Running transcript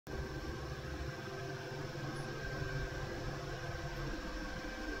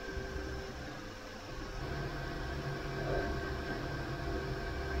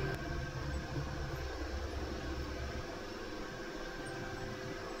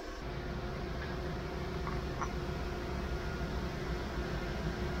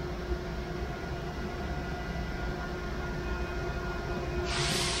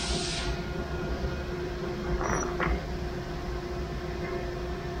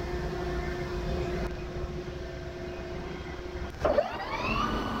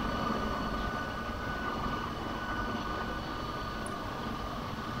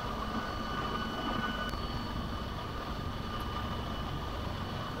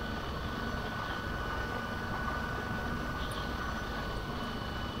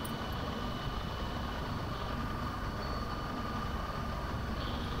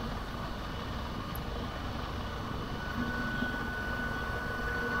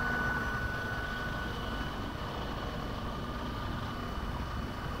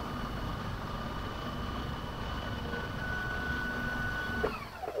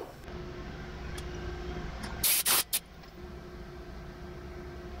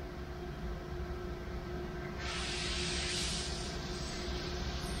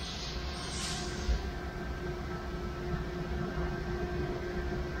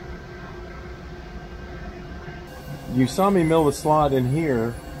you saw me mill the slot in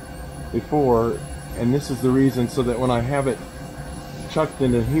here before, and this is the reason, so that when I have it chucked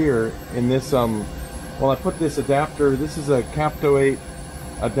into here in this well, I put this adapter. This is a Capto 8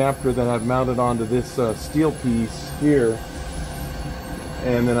 adapter that I've mounted onto this steel piece here,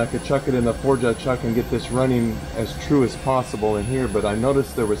 and then I could chuck it in the four-jet chuck and get this running as true as possible in here. But I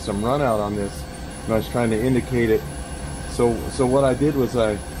noticed there was some run out on this, and I was trying to indicate it. So what I did was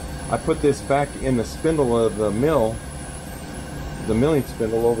I put this back in the spindle of the mill, the milling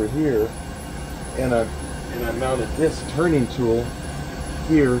spindle over here, and I mounted this turning tool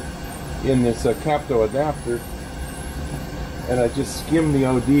here in this Capto adapter, and I just skimmed the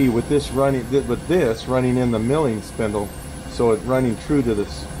OD with this running in the milling spindle, so it's running true to the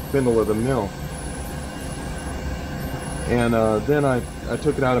spindle of the mill. And then I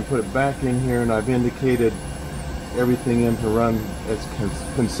took it out and put it back in here, and I've indicated everything in to run as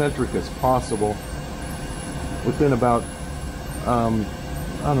concentric as possible within about I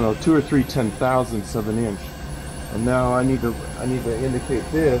don't know, 2 or 3 10,000ths of an inch. And now I need to indicate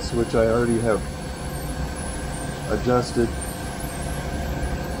this, which I already have adjusted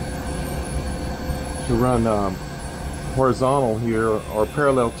to run horizontal here or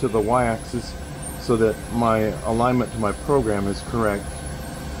parallel to the y-axis, so that my alignment to my program is correct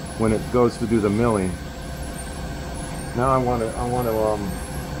when it goes to do the milling. Now I want to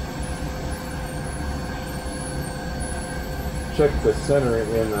check the center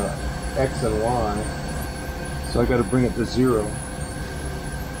in X and Y. So I got to bring it to 0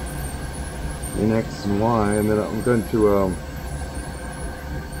 in X and Y, and then I'm going to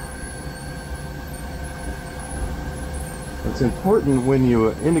it's important when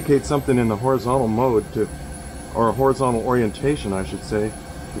you indicate something in the horizontal mode or horizontal orientation, I should say,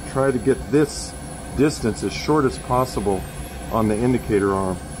 to try to get this distance as short as possible on the indicator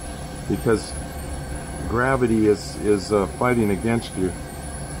arm, because gravity is fighting against you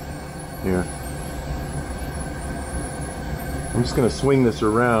here. I'm just going to swing this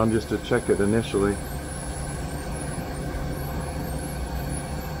around just to check it initially.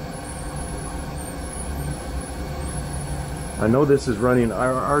 I know this is running, I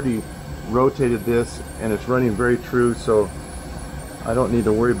already rotated this and it's running very true, so I don't need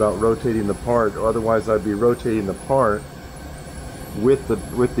to worry about rotating the part. Otherwise I'd be rotating the part with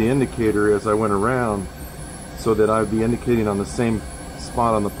the indicator as I went around, so that I'd be indicating on the same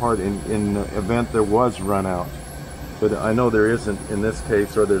spot on the part in the event there was run out. But I know there isn't in this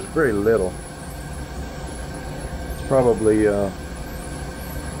case, or there's very little. It's probably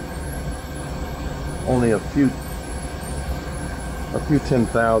only a few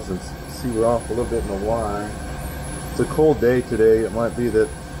 10,000ths. See, we're off a little bit in the Y. It's a cold day today. It might be that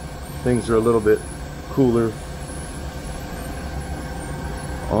things are a little bit cooler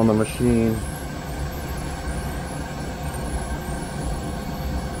on the machine.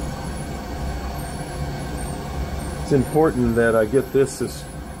 It's important that I get this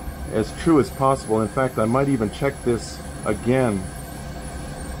as true as possible. In fact, I might even check this again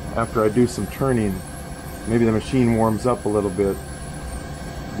after I do some turning. Maybe the machine warms up a little bit,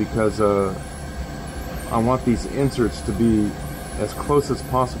 because I want these inserts to be as close as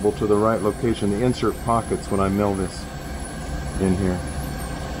possible to the right location, the insert pockets, when I mill this in here.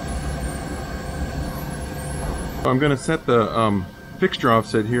 I'm going to set the fixture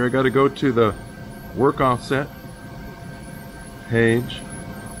offset here. I got to go to the work offset page.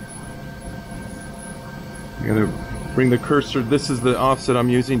 I got to bring the cursor. This is the offset I'm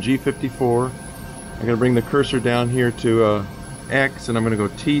using, G54. I'm going to bring the cursor down here to X, and I'm going to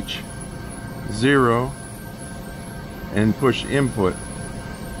go teach 0 and push input.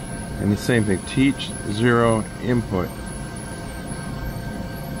 And the same thing, teach 0 input.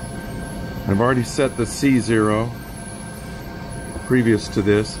 I've already set the C0 previous to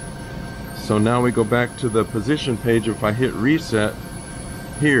this. So now we go back to the position page. If I hit reset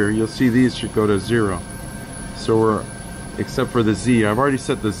here, you'll see these should go to 0. So we're, except for the Z, I've already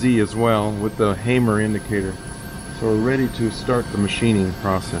set the Z as well with the hammer indicator. So we're ready to start the machining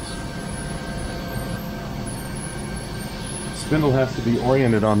process. The spindle has to be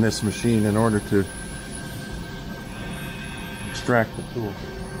oriented on this machine in order to extract the tool.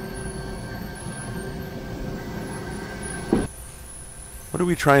 What are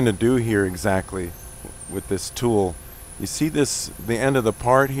we trying to do here exactly with this tool? You see this, the end of the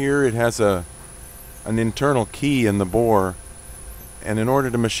part here, it has an internal key in the bore, and in order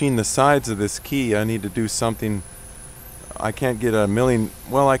to machine the sides of this key I need to do something. I can't get a milling,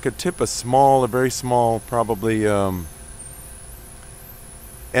 well, I could tip a very small, probably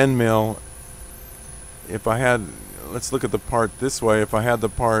end mill. If I had, let's look at the part this way, if I had the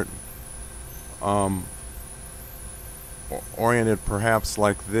part oriented perhaps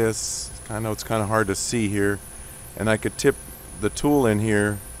like this. I know it's kind of hard to see here, and I could tip the tool in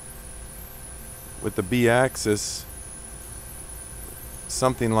here with the B axis,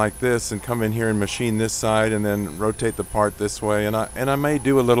 something like this, and come in here and machine this side and then rotate the part this way, and I may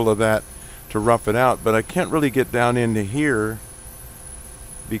do a little of that to rough it out, but I can't really get down into here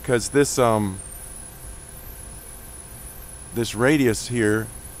because this this radius here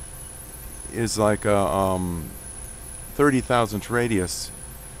is like a 30 thousandths radius,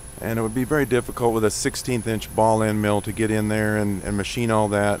 and it would be very difficult with a 16th inch ball end mill to get in there and machine all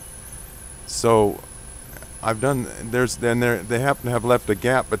that. So I've done, they happen to have left a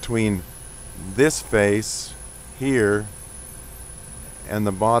gap between this face here and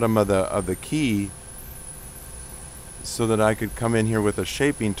the bottom of the key, so that I could come in here with a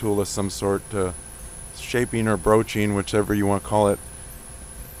shaping tool of some sort, shaping or broaching, whichever you want to call it,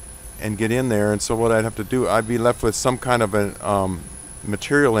 and get in there. And so what I'd have to do, I'd be left with some kind of a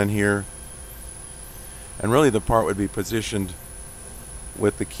material in here, and really the part would be positioned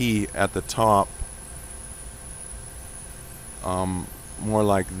with the key at the top, more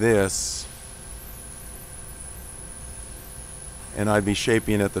like this, and I'd be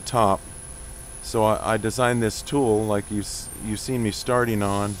shaping at the top. So I designed this tool like you've seen me starting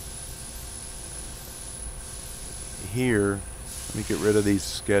on here. Let me get rid of these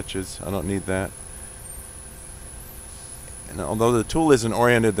sketches, I don't need that. And although the tool isn't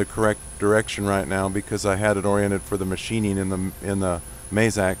oriented the correct direction right now because I had it oriented for the machining in the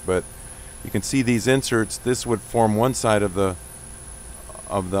Mazak, but you can see these inserts. This would form one side of the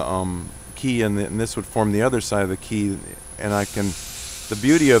key, and this would form the other side of the key. And I can, the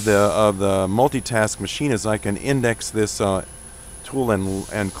beauty of the multitask machine is I can index this tool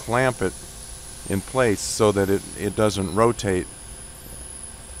and clamp it in place so that it doesn't rotate.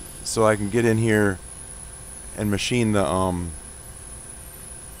 So I can get in here and machine the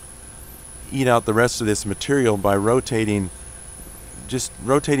eat out the rest of this material by rotating, just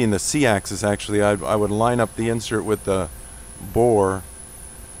rotating the C-axis. Actually, I would line up the insert with the bore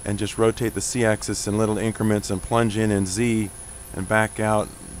and just rotate the C-axis in little increments and plunge in Z and back out,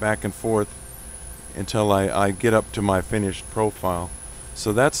 back and forth until I get up to my finished profile.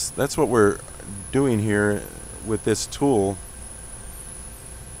 So that's what we're doing here with this tool.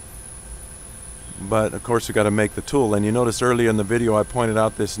 But of course we got to make the tool, and you notice earlier in the video I pointed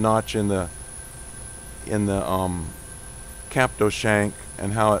out this notch in the capto shank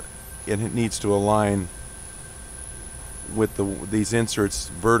and how it needs to align with these inserts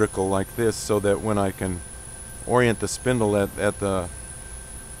vertical like this, so that when I can orient the spindle at the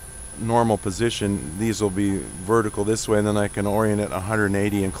normal position, these will be vertical this way, and then I can orient it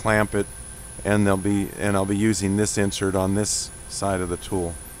 180 and clamp it, and I'll be using this insert on this side of the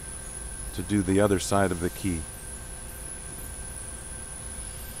tool to do the other side of the key.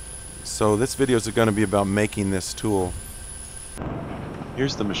 So this video is going to be about making this tool.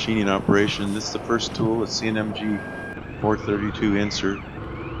 Here's the machining operation. This is the first tool, a CNMG 432 insert.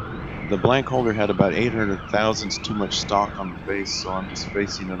 The blank holder had about 800 thousandths too much stock on the face, so I'm just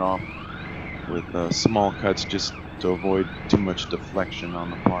facing it off with small cuts just to avoid too much deflection on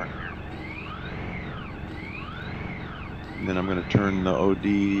the part. And then I'm going to turn the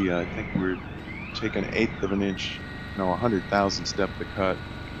OD. I think we're taking 1/8 of an inch, no, 100 thousandths depth to cut,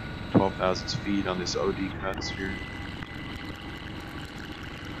 12 thousandths feet on this OD cuts here.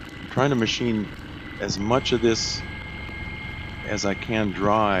 I'm trying to machine as much of this as I can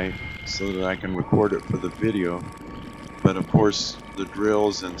dry so that I can record it for the video. But of course the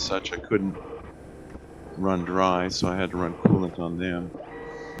drills and such I couldn't run dry, so I had to run coolant on them.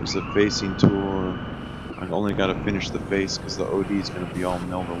 There's a facing tool. I've only got to finish the face because the OD is going to be all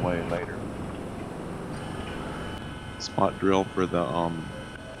milled away later. Spot drill for the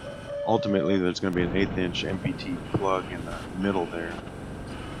ultimately there's going to be an 1/8 inch MPT plug in the middle there.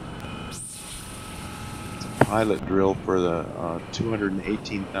 It's a pilot drill for the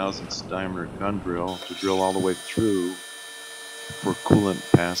 218 thousandths diameter gun drill to drill all the way through for coolant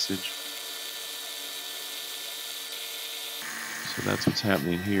passage. So that's what's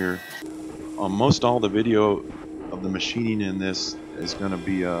happening here. Most all the video of the machining in this is going to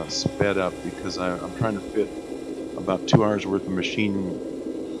be sped up because I'm trying to fit about 2 hours worth of machine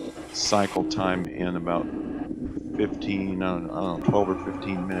cycle time in about 15, I don't know, 12 or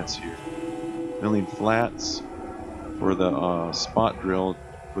 15 minutes here. Milling flats for the spot drill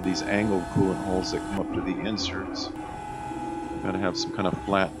for these angled coolant holes that come up to the inserts. You've got to have some kind of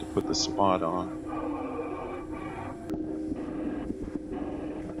flat to put the spot on.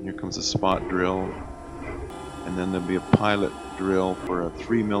 Here comes a spot drill, and then there'll be a pilot drill for a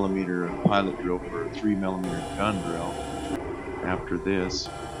 3mm, pilot drill for a 3mm gun drill. after this.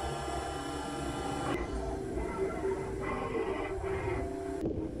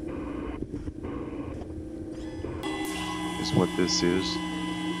 Is what this is.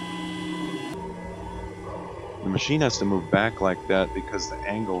 The machine has to move back like that because the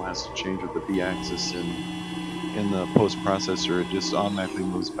angle has to change with the B-axis, and in the post-processor it just automatically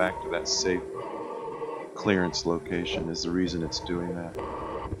moves back to that safe clearance location is the reason it's doing that.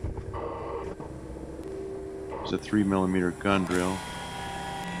 There's a 3mm gun drill.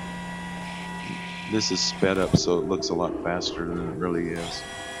 This is sped up so it looks a lot faster than it really is.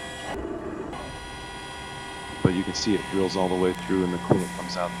 But you can see it drills all the way through and the coolant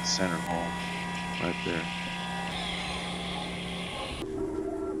comes out the center hole right there.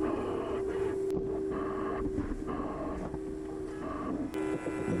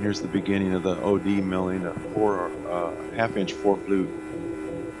 And here's the beginning of the OD milling, a 1/2-inch 4-flute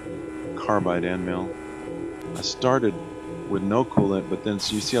carbide end mill. I started with no coolant, but then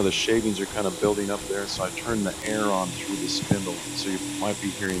so you see how the shavings are kind of building up there, so I turned the air on through the spindle, so you might be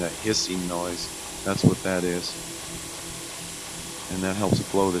hearing that hissing noise. That's what that is. And that helps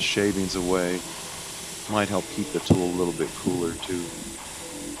blow the shavings away. Might help keep the tool a little bit cooler too.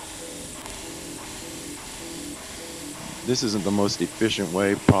 This isn't the most efficient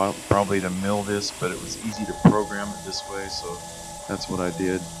way probably to mill this, but it was easy to program it this way, so that's what I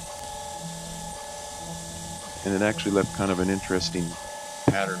did. And it actually left kind of an interesting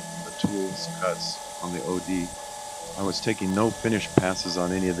pattern from the tool's cuts on the OD. I was taking no finish passes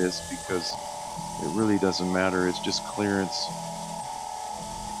on any of this because it really doesn't matter, it's just clearance.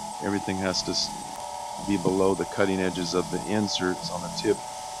 Everything has to be below the cutting edges of the inserts on the tip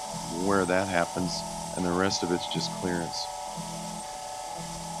where that happens, and the rest of it's just clearance.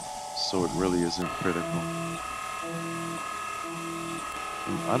 So it really isn't critical.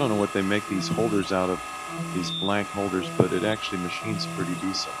 And I don't know what they make these holders out of, these blank holders, but it actually machines pretty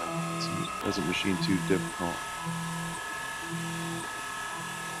decently. It doesn't machine too difficult.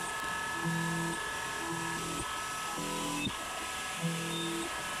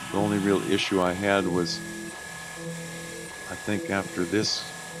 The only real issue I had was, I think after this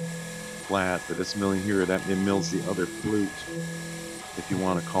flat that it's milling here, it mills the other flute, if you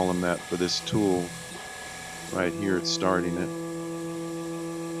want to call them that, for this tool. Right here it's starting it.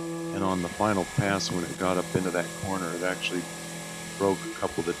 And on the final pass, when it got up into that corner, it actually broke a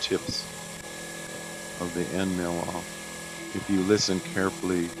couple of the tips of the end mill off. If you listen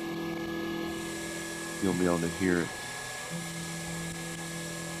carefully, you'll be able to hear it.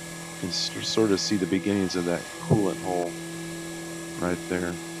 You can sort of see the beginnings of that coolant hole right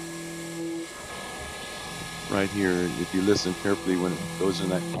there. Right here, if you listen carefully when it goes in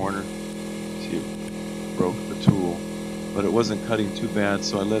that corner, see it broke the tool. But it wasn't cutting too bad,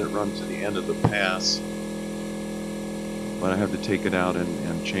 so I let it run to the end of the pass. But I have to take it out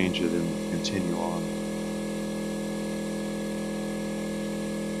and change it and continue on.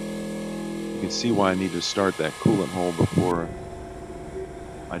 You can see why I need to start that coolant hole before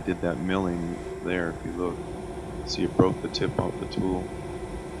I did that milling there. If you look, see it broke the tip off the tool.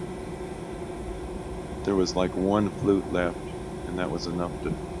 There was like one flute left, and that was enough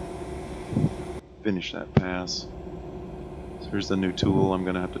to finish that pass. So here's the new tool. I'm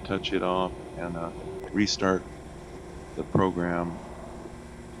going to have to touch it off and restart the program.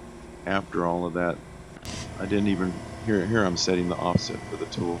 After all of that, I didn't even, here I'm setting the offset for the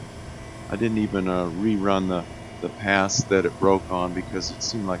tool. I didn't even rerun the pass that it broke on because it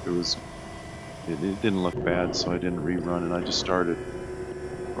seemed like it didn't look bad, so I didn't rerun it. I just started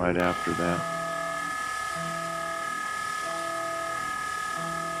right after that.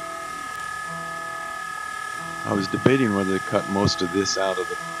 I was debating whether to cut most of this out of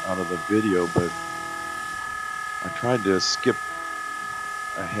the video, but I tried to skip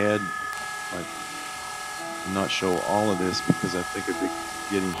ahead, like not show all of this because I think it'd be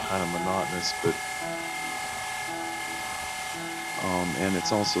getting kind of monotonous. But and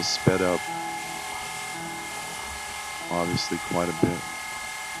it's also sped up, obviously, quite a bit.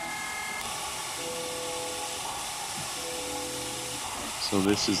 So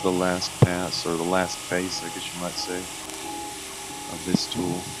this is the last pass, or the last face, I guess you might say, of this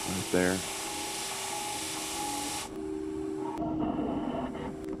tool right there.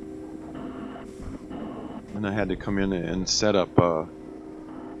 And I had to come in and set up a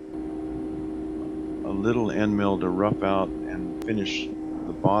little end mill to rough out and finish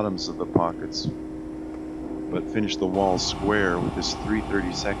the bottoms of the pockets, but finish the wall square with this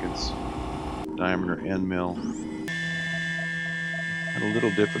 3/32 diameter end mill. Had a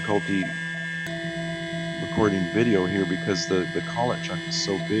little difficulty recording video here because the collet chuck is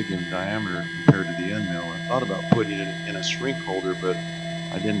so big in diameter compared to the end mill. I thought about putting it in a shrink holder, but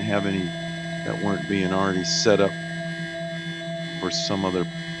I didn't have any that weren't being already set up for some other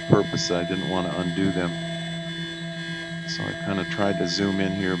purpose. I didn't want to undo them. So I kind of tried to zoom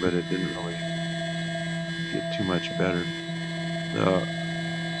in here, but it didn't really get too much better. The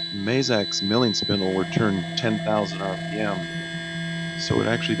Mazak's milling spindle will turn 10,000 RPM, so it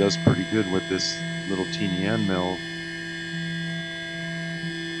actually does pretty good with this little teeny end mill.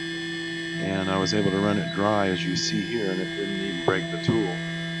 And I was able to run it dry, as you see here, and it didn't even break the tool.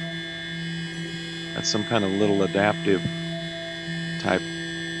 That's some kind of little adaptive type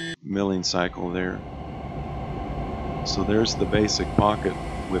milling cycle there. So there's the basic pocket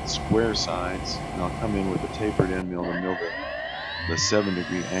with square sides, and I'll come in with a tapered end mill to mill the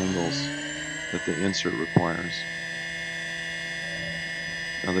 7-degree angles that the insert requires.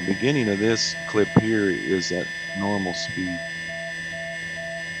 Now the beginning of this clip here is at normal speed.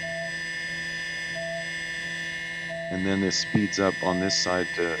 And then this speeds up on this side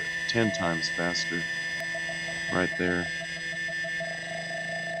to 10 times faster, right there.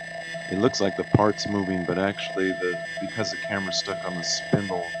 It looks like the part's moving, but actually because the camera's stuck on the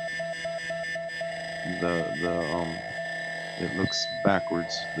spindle, it looks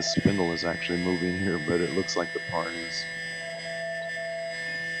backwards. The spindle is actually moving here, but it looks like the part is.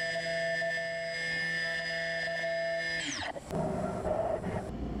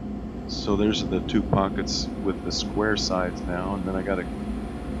 So there's the two pockets with the square sides now, and then I got to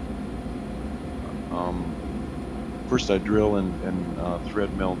first I drill and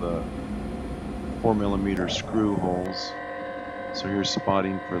thread mill the 4mm screw holes. So here's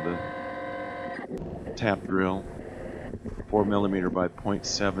spotting for the tap drill, 4mm by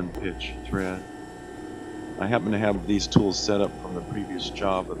 0.7 pitch thread. I happen to have these tools set up from the previous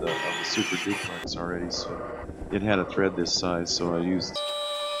job of the Super Duplex already, so it had a thread this size, so I used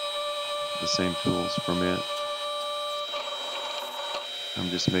the same tools from it. I'm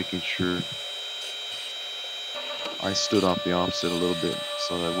just making sure I stood off the offset a little bit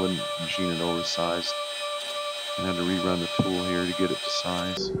so that I wouldn't machine it oversized. I had to rerun the tool here to get it to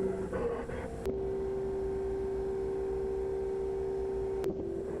size.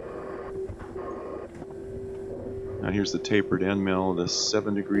 Now here's the tapered end mill, the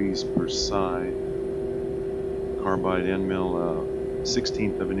 7 degrees per side. Carbide end mill,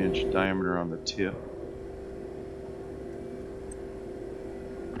 1/16 of an inch diameter on the tip.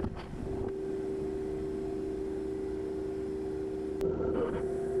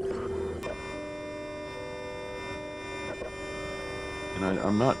 And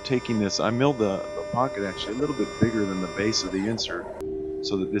I'm not taking this, I milled the pocket actually a little bit bigger than the base of the insert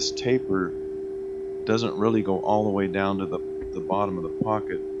so that this taper doesn't really go all the way down to the bottom of the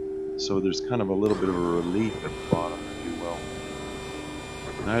pocket. So there's kind of a little bit of a relief at the bottom, if you will.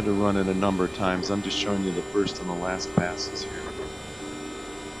 And I had to run it a number of times. I'm just showing you the first and the last passes here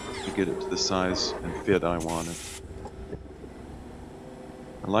to get it to the size and fit I wanted.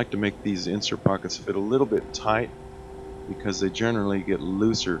 I like to make these insert pockets fit a little bit tight because they generally get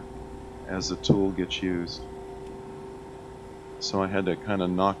looser as the tool gets used. So I had to kind of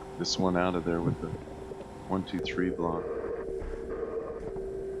knock this one out of there with the 1, 2, 3 block.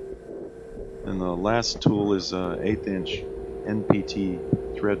 And the last tool is a 1/8 inch NPT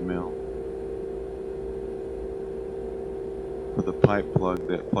thread mill with a pipe plug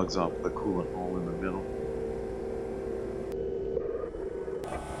that plugs off the coolant hole in the middle.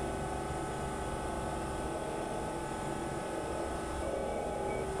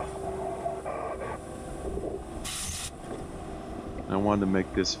 I wanted to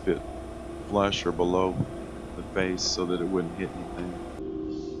make this fit flush or below the face so that it wouldn't hit anything.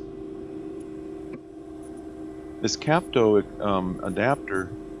 This Capto adapter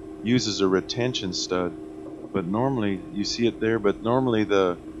uses a retention stud, but normally, you see it there, but normally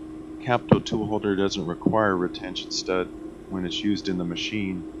the Capto tool holder doesn't require a retention stud when it's used in the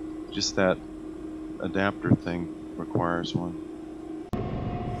machine. Just that adapter thing requires one.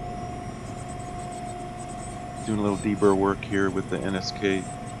 Doing a little deburr work here with the NSK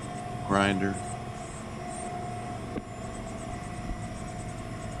grinder.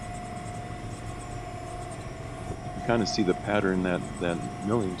 You kind of see the pattern that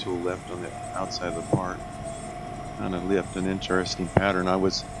milling tool left on the outside of the part. Kind of left an interesting pattern. I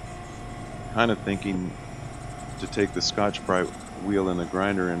was kind of thinking to take the Scotch-Brite wheel in the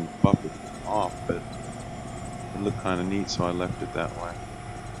grinder and buff it off, but it looked kind of neat, so I left it that way.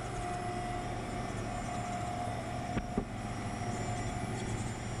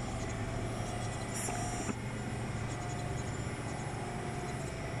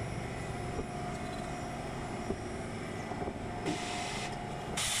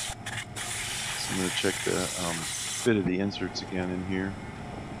 check the fit of the inserts again in here,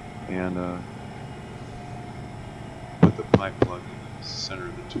 and put the pipe plug in the center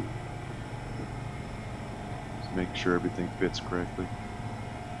of the tube. Just make sure everything fits correctly.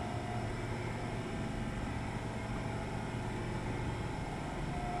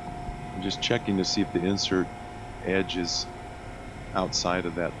 I'm just checking to see if the insert edge is outside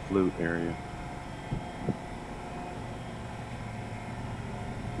of that flute area.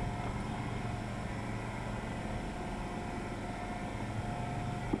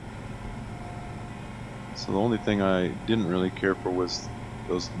 So the only thing I didn't really care for was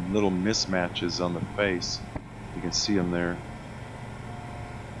those little mismatches on the face. You can see them there.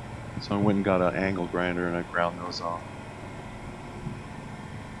 So I went and got an angle grinder and I ground those off.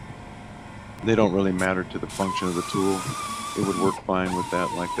 They don't really matter to the function of the tool. It would work fine with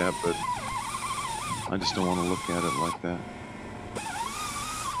that like that, but I just don't want to look at it like that.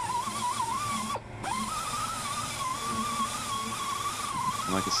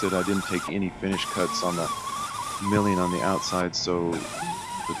 Like I said, I didn't take any finish cuts on the milling on the outside, so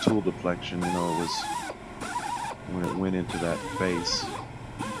the tool deflection, you know, it was when it went into that face,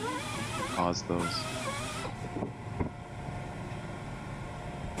 caused those.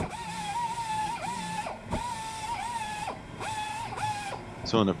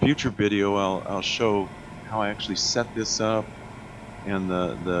 So in a future video, I'll show how I actually set this up and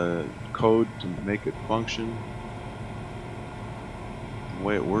the code to make it function. The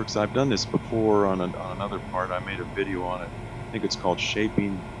way it works. I've done this before on another part. I made a video on it. I think it's called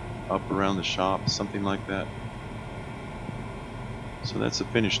Shaping Up Around the Shop, something like that. So that's a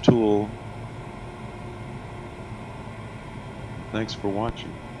finished tool. Thanks for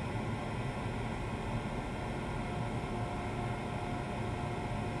watching.